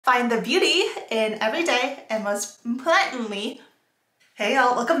Find the beauty in every day, and most importantly, hey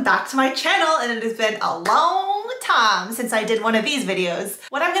y'all, welcome back to my channel, and it has been a long time since I did one of these videos.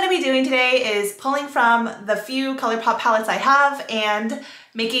 What I'm going to be doing today is pulling from the few Colourpop palettes I have and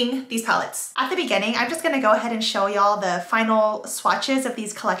making these palettes. At the beginning, I'm just going to go ahead and show y'all the final swatches of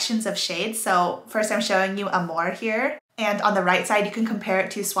these collections of shades. So first I'm showing you Amor here. And on the right side, you can compare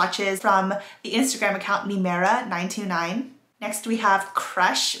it to swatches from the Instagram account Mimera929. Next we have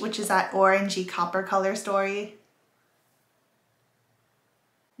Crush, which is that orangey copper color story.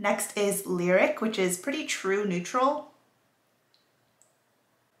 Next is Lyric, which is pretty true neutral.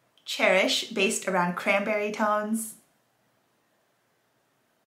 Cherish, based around cranberry tones.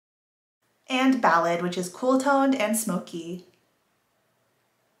 And Ballad, which is cool toned and smoky.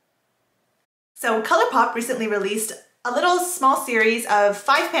 So Colourpop recently released a little small series of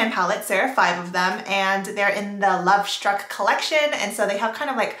 5-pan palettes. There are 5 of them, and they're in the Love Struck collection, and so they have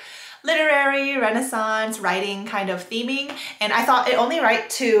kind of like literary, Renaissance, writing kind of theming, and I thought it only right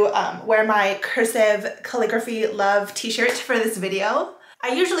to wear my cursive calligraphy love t-shirt for this video. I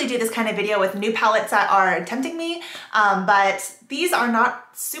usually do this kind of video with new palettes that are tempting me, but these are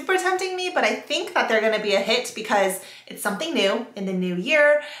not super tempting me, but I think that they're gonna be a hit because it's something new in the new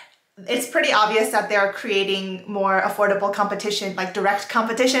year. It's pretty obvious that they're creating more affordable competition, like direct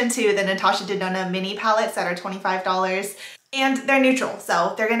competition to the Natasha Denona mini palettes that are $25. And they're neutral,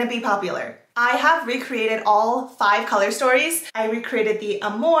 so they're gonna be popular. I have recreated all 5 color stories. I recreated the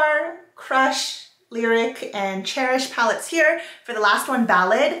Amor, Crush, Lyric, and Cherish palettes here. For the last one,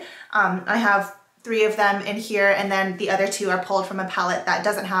 Ballad, I have 3 of them in here, and then the other 2 are pulled from a palette that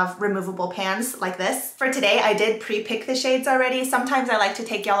doesn't have removable pans like this. For today, I did pre-pick the shades already. Sometimes I like to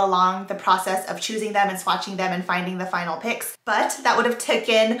take y'all along the process of choosing them and swatching them and finding the final picks, but that would have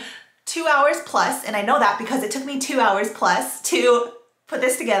taken 2 hours plus, and I know that because it took me 2 hours plus to put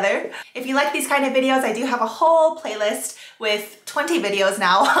this together. If you like these kind of videos, I do have a whole playlist with 20 videos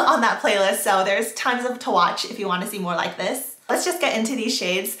now on that playlist, so there's tons of to watch if you want to see more like this. Let's just get into these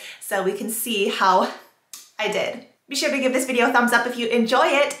shades so we can see how I did. Be sure to give this video a thumbs up if you enjoy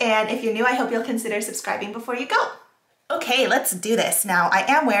it, and if you're new, I hope you'll consider subscribing before you go. Okay, let's do this. Now, I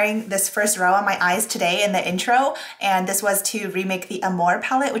am wearing this first row on my eyes today in the intro, and this was to remake the Amor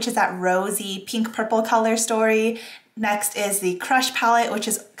palette, which is that rosy pink purple color story. Next is the Crush palette, which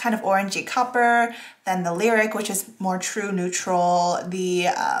is kind of orangey copper. Then the Lyric, which is more true neutral. The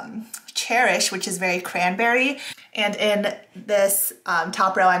Cherish, which is very cranberry. And in this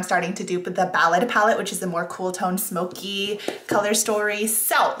top row, I'm starting to dupe the Ballad palette, which is the more cool tone, smoky color story.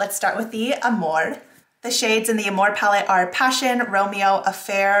 So let's start with the Amor. The shades in the Amor palette are Passion, Romeo,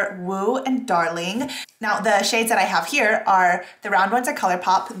 Affair, Woo, and Darling. Now the shades that I have here are, the round ones are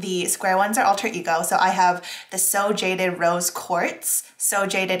Colourpop, the square ones are Alter Ego. So I have the So Jaded Rose Quartz, So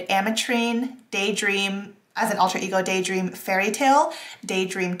Jaded Ametrine, Daydream, as an Alter Ego Daydream Fairy Tale,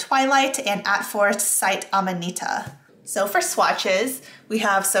 Daydream Twilight, and At Forest Sight Amanita. So for swatches, we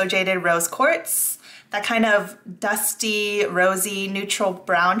have So Jaded Rose Quartz, that kind of dusty, rosy, neutral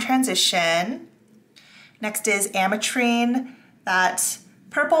brown transition. Next is Ametrine, that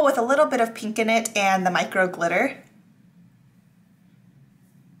purple with a little bit of pink in it and the micro glitter.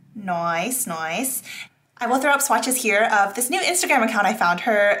 Nice, nice. I will throw up swatches here of this new Instagram account I found.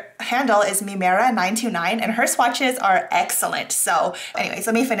 Her handle is Mimera929 and her swatches are excellent. So anyways,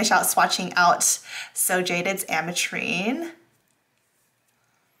 let me finish out swatching out So Jaded's Ametrine.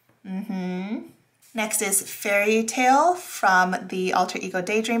 Next is Fairy Tale from the Alter Ego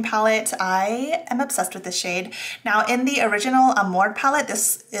Daydream palette. I am obsessed with this shade. Now in the original Amor palette,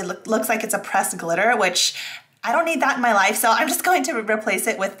 it looks like it's a pressed glitter, which I don't need that in my life, so I'm just going to replace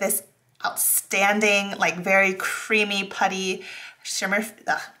it with this outstanding, like very creamy, putty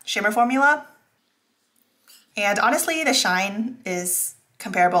shimmer formula. And honestly, the shine is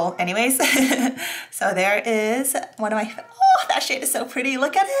comparable anyways. So there is one of my, oh, that shade is so pretty,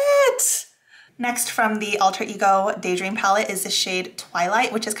 look at it! Next from the Alter Ego Daydream palette is the shade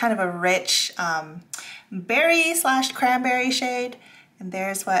Twilight, which is kind of a rich berry / cranberry shade. And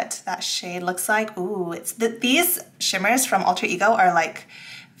there's what that shade looks like. Ooh, these shimmers from Alter Ego are like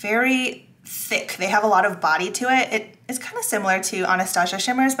very thick. They have a lot of body to it. It's kind of similar to Anastasia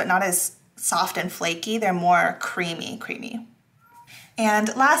shimmers, but not as soft and flaky. They're more creamy.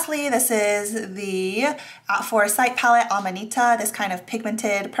 And lastly, this is the At Forest Sight palette, Amanita, this kind of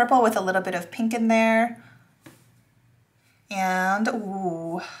pigmented purple with a little bit of pink in there. And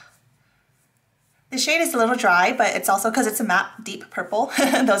ooh, the shade is a little dry, but it's also because it's a matte deep purple.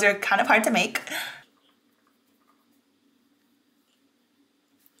 Those are kind of hard to make.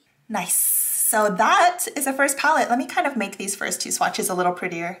 Nice. So that is the first palette. Let me kind of make these first two swatches a little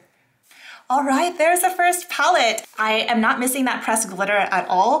prettier. All right, there's the first palette. I am not missing that pressed glitter at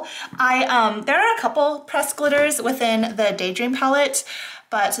all. There are a couple pressed glitters within the Daydream palette,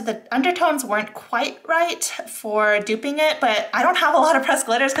 but the undertones weren't quite right for duping it, but I don't have a lot of pressed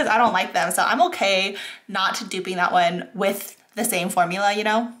glitters because I don't like them, so I'm okay not duping that one with the same formula, you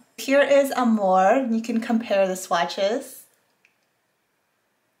know? Here is Amor. You can compare the swatches.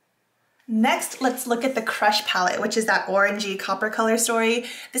 Next, let's look at the Crush palette, which is that orangey copper color story.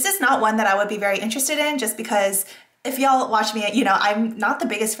 This is not one that I would be very interested in just because if y'all watch me, you know, I'm not the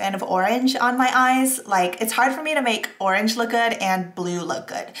biggest fan of orange on my eyes. Like, it's hard for me to make orange look good and blue look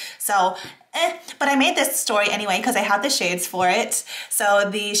good. So, but I made this story anyway because I had the shades for it. So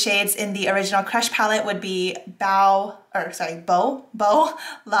the shades in the original Crush palette would be Bow,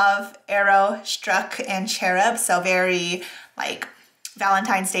 Love, Arrow, Struck, and Cherub. So very like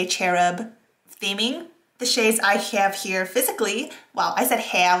Valentine's Day cherub theming. The shades I have here physically, wow, I said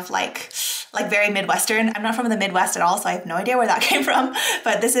have like very Midwestern. I'm not from the Midwest at all, so I have no idea where that came from.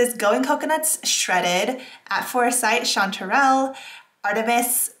 But this is Going Coconuts Shredded, At Foresight Chanterelle,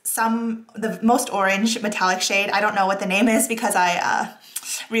 Artemis, the most orange metallic shade. I don't know what the name is because I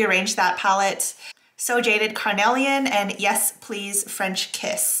rearranged that palette. So Jaded Carnelian, and Yes Please French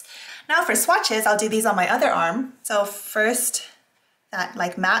Kiss. Now for swatches, I'll do these on my other arm. So first, that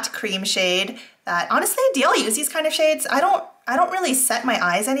like matte cream shade that honestly, do y'all use these kind of shades? I don't really set my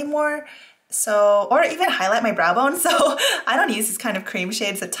eyes anymore, so, or even highlight my brow bone, so I don't use these kind of cream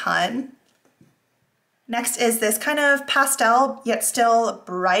shades a ton. Next is this kind of pastel yet still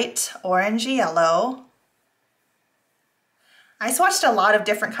bright orangey yellow. I swatched a lot of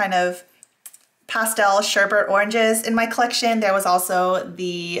different kind of pastel sherbet oranges in my collection. There was also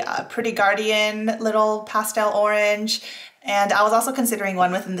the Pretty Guardian little pastel orange, and I was also considering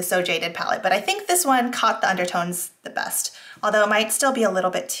one within the So Jaded palette, but I think this one caught the undertones the best, although it might still be a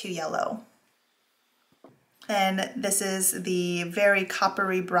little bit too yellow. And this is the very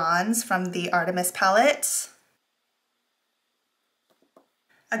coppery bronze from the Artemis palette.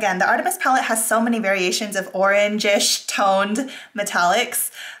 Again, the Artemis palette has so many variations of orangish toned metallics,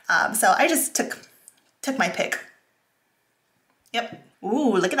 so I just took my pick. Yep.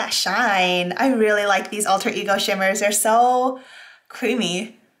 Ooh, look at that shine. I really like these Alter Ego shimmers. They're so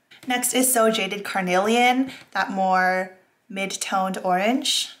creamy. Next is So Jaded Carnelian, that more mid-toned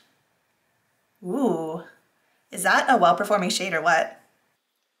orange. Ooh, is that a well-performing shade or what?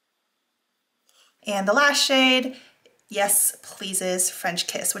 And the last shade, Yes Pleases French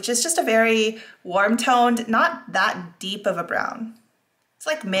Kiss, which is just a very warm-toned, not that deep of a brown. It's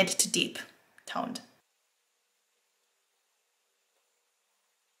like mid to deep toned.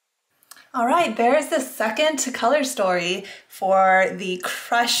 All right, there's the second color story for the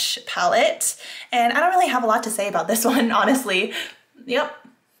Crush palette. And I don't really have a lot to say about this one, honestly. Yep,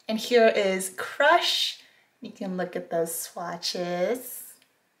 and here is Crush. You can look at those swatches.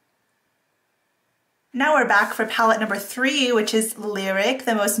 Now we're back for palette number 3, which is Lyric,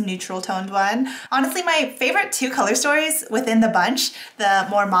 the most neutral toned one. Honestly, my favorite two color stories within the bunch, the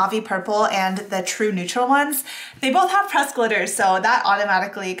more mauve purple and the true neutral ones, they both have pressed glitters, so that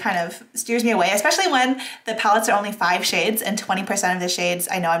automatically kind of steers me away, especially when the palettes are only 5 shades and 20% of the shades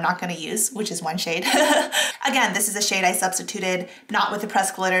I know I'm not going to use, which is one shade. Again, this is a shade I substituted not with the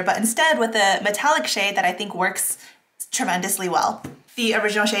pressed glitter, but instead with a metallic shade that I think works tremendously well. The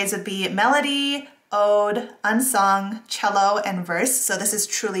original shades would be Melody, Ode, Unsung, Cello, and Verse. So this is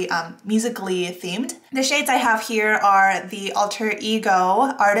truly musically themed. The shades I have here are the Alter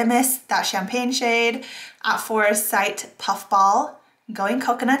Ego Artemis, that champagne shade, At Foresight Puffball, Going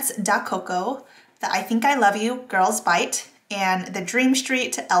Coconuts Da Coco, the I Think I Love You Girls Bite, and the Dream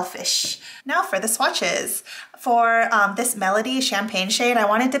Street Elfish. Now for the swatches. For this Melody champagne shade, I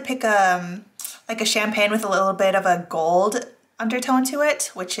wanted to pick like a champagne with a little bit of a gold undertone to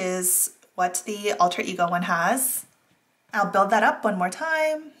it, which is what the Alter Ego one has. I'll build that up one more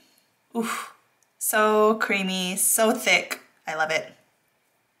time. Oof, so creamy, so thick. I love it.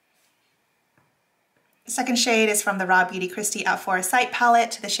 The second shade is from the Raw Beauty Kristi At Foresight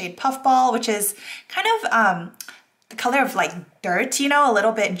palette, the shade Puffball, which is kind of the color of like dirt, you know, a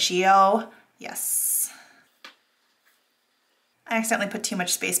little bit geo. Yes. I accidentally put too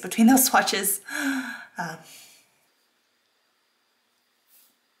much space between those swatches.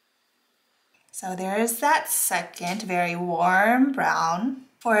 So there's that second very warm brown.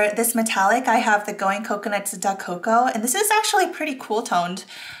 For this metallic, I have the Going Coconuts Da Coco, and this is actually pretty cool toned.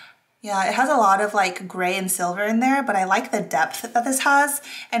 Yeah, it has a lot of like gray and silver in there, but I like the depth that this has.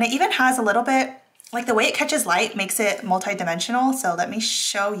 And it even has a little bit like the way it catches light makes it multi-dimensional. So let me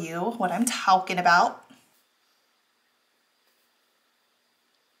show you what I'm talking about.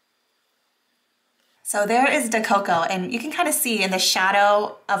 So there is De Coco, and you can kind of see in the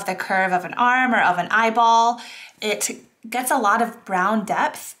shadow of the curve of an arm or of an eyeball, it gets a lot of brown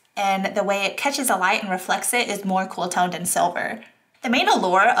depth, and the way it catches the light and reflects it is more cool toned and silver. The main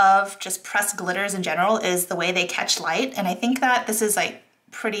allure of just pressed glitters in general is the way they catch light, and I think that this is like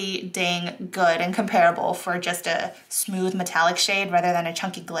pretty dang good and comparable for just a smooth metallic shade rather than a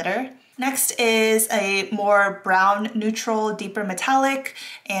chunky glitter. Next is a more brown, neutral, deeper metallic,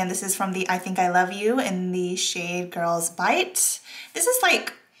 and this is from the I Think I Love You in the shade Girls Bite. This is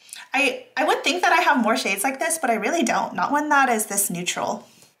like, I would think that I have more shades like this, but I really don't. Not one that is this neutral.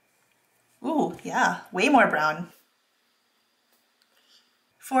 Ooh, yeah, way more brown.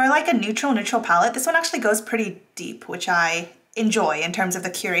 For like a neutral palette, this one actually goes pretty deep, which I enjoy in terms of the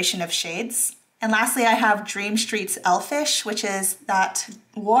curation of shades. And lastly, I have Dream Street's Elfish, which is that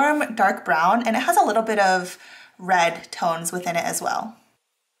warm dark brown, and it has a little bit of red tones within it as well.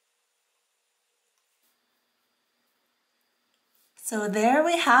 So there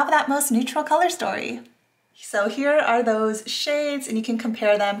we have that most neutral color story. So here are those shades, and you can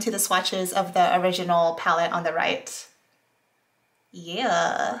compare them to the swatches of the original palette on the right.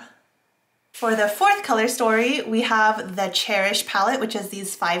 Yeah. For the fourth color story, we have the Cherish palette, which is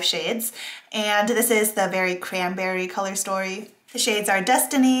these 5 shades, and this is the very cranberry color story. The shades are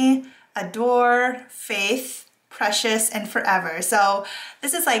Destiny, Adore, Faith, Precious, and Forever. So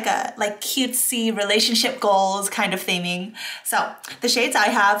this is like a cutesy relationship goals kind of theming. So the shades I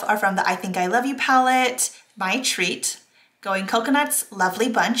have are from the I Think I Love You palette, My Treat, Going Coconuts, Lovely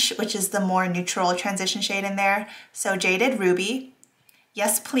Bunch, which is the more neutral transition shade in there, So Jaded Ruby,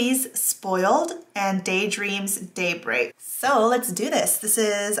 Yes Please Spoiled, and Daydreams Daybreak. So let's do this. This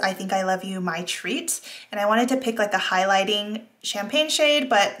is I Think I Love You My Treat, and I wanted to pick like a highlighting champagne shade,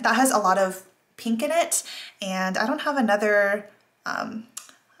 but that has a lot of pink in it, and I don't have another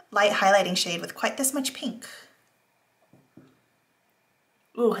light highlighting shade with quite this much pink.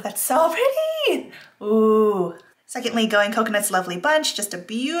 Ooh, that's so pretty! Ooh. Secondly, Going Coconuts Lovely Bunch, just a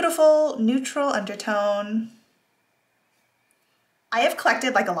beautiful neutral undertone. I have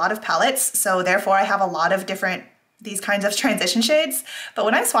collected like a lot of palettes, so therefore I have a lot of different these kinds of transition shades, but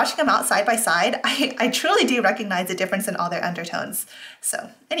when I'm swatching them out side by side, I truly do recognize the difference in all their undertones. So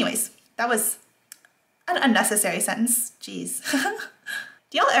anyways, that was an unnecessary sentence, jeez.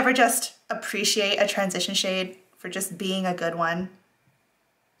 Do y'all ever just appreciate a transition shade for just being a good one?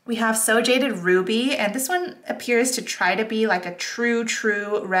 We have So Jaded Ruby, and this one appears to try to be like a true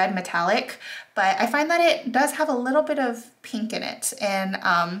red metallic, but I find that it does have a little bit of pink in it. And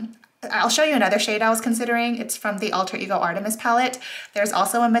I'll show you another shade I was considering. It's from the Alter Ego Artemis palette. There's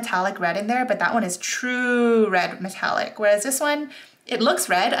also a metallic red in there, but that one is true red metallic, whereas this one, it looks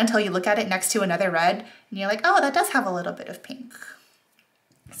red until you look at it next to another red, and you're like, oh, that does have a little bit of pink.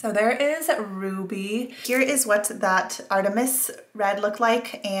 So there is Ruby. Here is what that Artemis red looked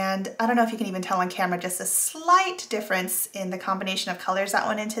like, and I don't know if you can even tell on camera, just a slight difference in the combination of colors that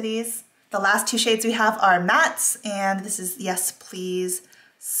went into these. The last 2 shades we have are mattes, and this is Yes Please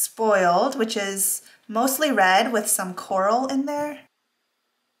Spoiled, which is mostly red with some coral in there.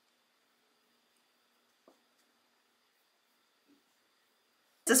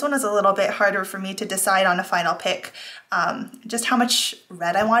 This one was a little bit harder for me to decide on a final pick, just how much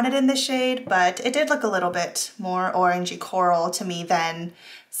red I wanted in this shade, but it did look a little bit more orangey coral to me than,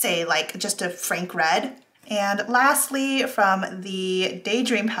 say, like just a frank red. And lastly, from the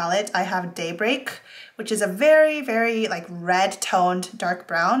Daydream palette, I have Daybreak, which is a very like red toned dark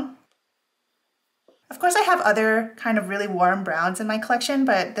brown. Of course, I have other kind of really warm browns in my collection,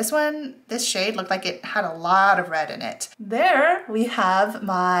 but this shade looked like it had a lot of red in it. There we have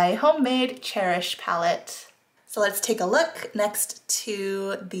my homemade Cherish palette. So let's take a look next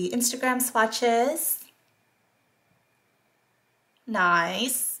to the Instagram swatches.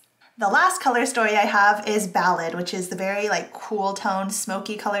 Nice. The last color story I have is Ballad, which is the very like cool toned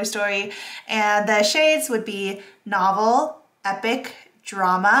smoky color story. And the shades would be Novel, Epic,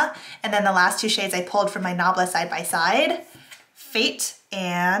 Drama, and then the last 2 shades I pulled from my Nabla side by side, Fate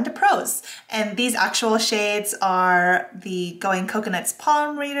and Prose. And these actual shades are the Going Coconuts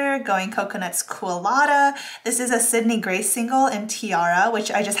Palm Reader, Going Coconuts Coolata. This is a Sydney Grace single in Tiara,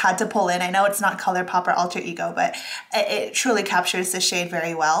 which I just had to pull in. I know it's not Colourpop or Alter Ego, but it truly captures the shade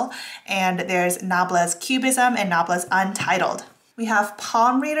very well. And there's Nabla's Cubism and Nabla's Untitled. We have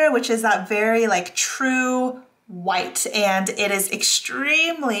Palm Reader, which is that very like true white, and it is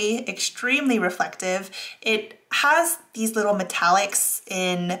extremely reflective. It has these little metallics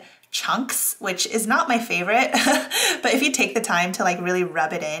in chunks, which is not my favorite, but if you take the time to like really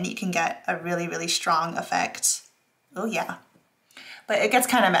rub it in, you can get a really, really strong effect. Oh yeah. But it gets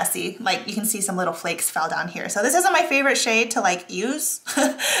kind of messy. Like you can see some little flakes fell down here. So this isn't my favorite shade to like use,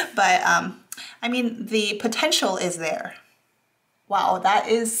 but I mean, the potential is there. Wow, that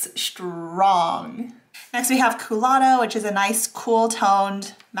is strong. Next we have Culotta, which is a nice cool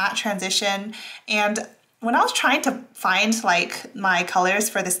toned matte transition. And when I was trying to find like my colors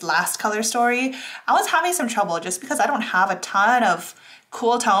for this last color story, I was having some trouble just because I don't have a ton of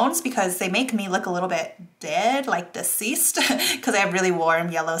cool tones because they make me look a little bit dead, like deceased, because I have really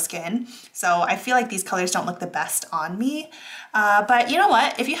warm yellow skin. So I feel like these colors don't look the best on me. But you know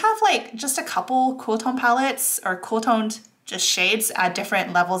what? If you have like just a couple cool tone palettes or cool toned just shades at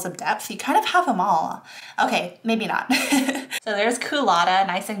different levels of depth, you kind of have them all. Okay, maybe not. So there's Culotta,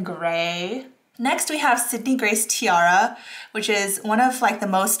 nice and gray. Next we have Sydney Grace Tiara, which is one of like the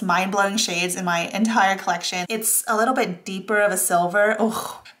most mind-blowing shades in my entire collection. It's a little bit deeper of a silver,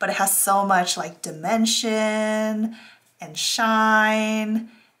 but it has so much like dimension and shine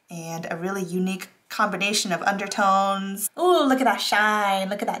and a really unique combination of undertones. Ooh, look at that shine,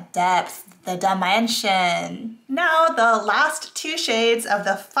 look at that depth, the dimension. Now the last two shades of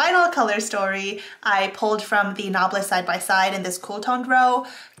the final color story I pulled from the Novelist Side by Side in this cool toned row.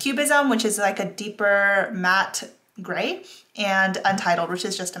 Cubism, which is like a deeper matte gray, and Untitled, which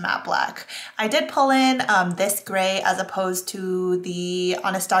is just a matte black. I did pull in this gray as opposed to the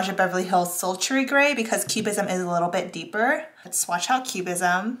Anastasia Beverly Hills Sultry gray because Cubism is a little bit deeper. Let's swatch out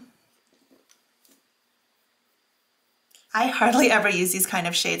Cubism. I hardly ever use these kind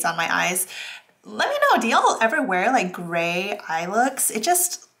of shades on my eyes. Let me know, do y'all ever wear like gray eye looks? It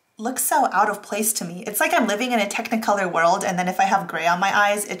just looks so out of place to me. It's like I'm living in a Technicolor world, and then if I have gray on my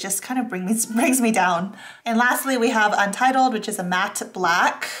eyes, it just kind of brings me down. And lastly, we have Untitled, which is a matte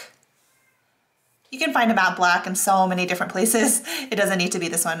black. You can find a matte black in so many different places. It doesn't need to be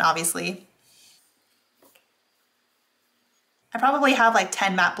this one, obviously. I probably have like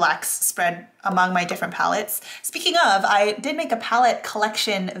 10 matte blacks spread among my different palettes. Speaking of, I did make a palette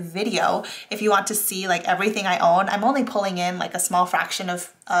collection video. If you want to see like everything I own, I'm only pulling in like a small fraction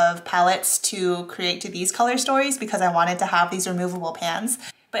of palettes to create these color stories because I wanted to have these removable pans.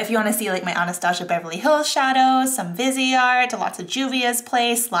 But if you want to see like my Anastasia Beverly Hills shadows, some Viseart, lots of Juvia's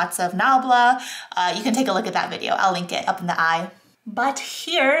Place, lots of Nabla, you can take a look at that video. I'll link it up in the eye. But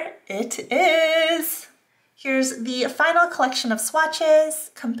here it is. Here's the final collection of swatches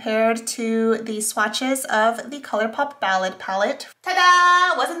compared to the swatches of the Colourpop Ballad Palette.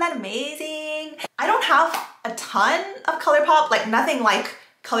 Ta-da! Wasn't that amazing? I don't have a ton of Colourpop, like nothing like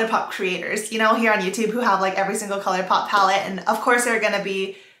Colourpop creators, you know, here on YouTube who have like every single Colourpop palette, and of course there's gonna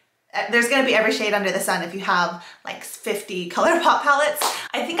be every shade under the sun if you have like 50 Colourpop palettes.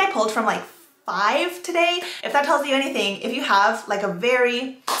 I think I pulled from like 5 today. If that tells you anything, if you have like a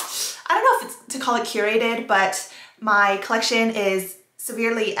very, I don't know if it's to call it curated, but my collection is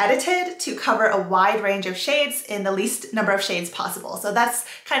severely edited to cover a wide range of shades in the least number of shades possible. So that's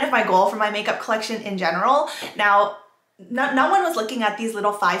kind of my goal for my makeup collection in general. Now, no one was looking at these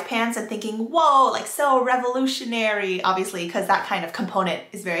little 5 pans and thinking, whoa, like so revolutionary, obviously, because that kind of component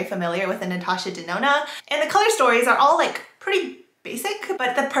is very familiar with the Natasha Denona. And the color stories are all like pretty basic,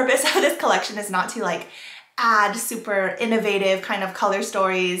 but the purpose of this collection is not to like add super innovative kind of color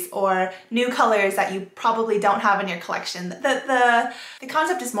stories or new colors that you probably don't have in your collection. The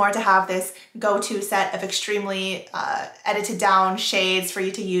concept is more to have this go-to set of extremely edited down shades for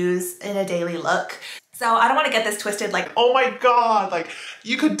you to use in a daily look. So I don't want to get this twisted like, oh my god, like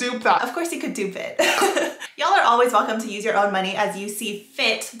you could dupe that. Of course you could dupe it. Y'all are always welcome to use your own money as you see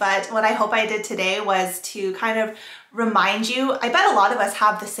fit, but what I hope I did today was to kind of remind you, I bet a lot of us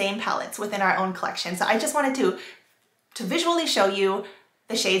have the same palettes within our own collection, so I just wanted to visually show you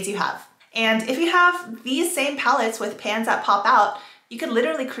the shades you have. And if you have these same palettes with pans that pop out, you could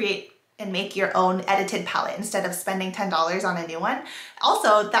literally create and make your own edited palette instead of spending $10 on a new one.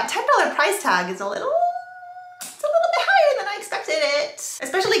 Also, that $10 price tag is a little bit higher than I expected it.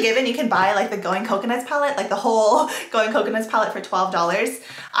 Especially given you can buy like the Going Coconuts palette, like the whole Going Coconuts palette for $12.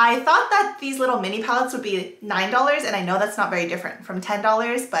 I thought that these little mini palettes would be $9, and I know that's not very different from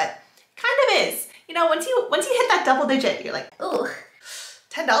 $10, but kind of is. You know, once you hit that double digit, you're like, ooh,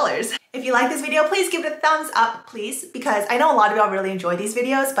 $10. If you like this video, please give it a thumbs up, please, because I know a lot of y'all really enjoy these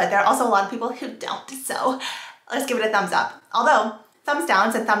videos, but there are also a lot of people who don't, so let's give it a thumbs up. Although, thumbs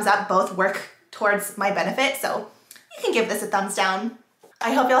downs and thumbs up both work towards my benefit, so you can give this a thumbs down.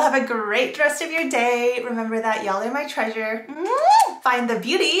 I hope y'all have a great rest of your day. Remember that y'all are my treasure. Find the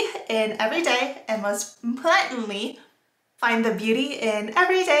beauty in every day, and most importantly, Find the beauty in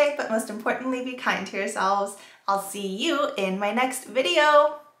every day, but most importantly, be kind to yourselves. I'll see you in my next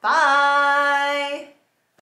video. Bye!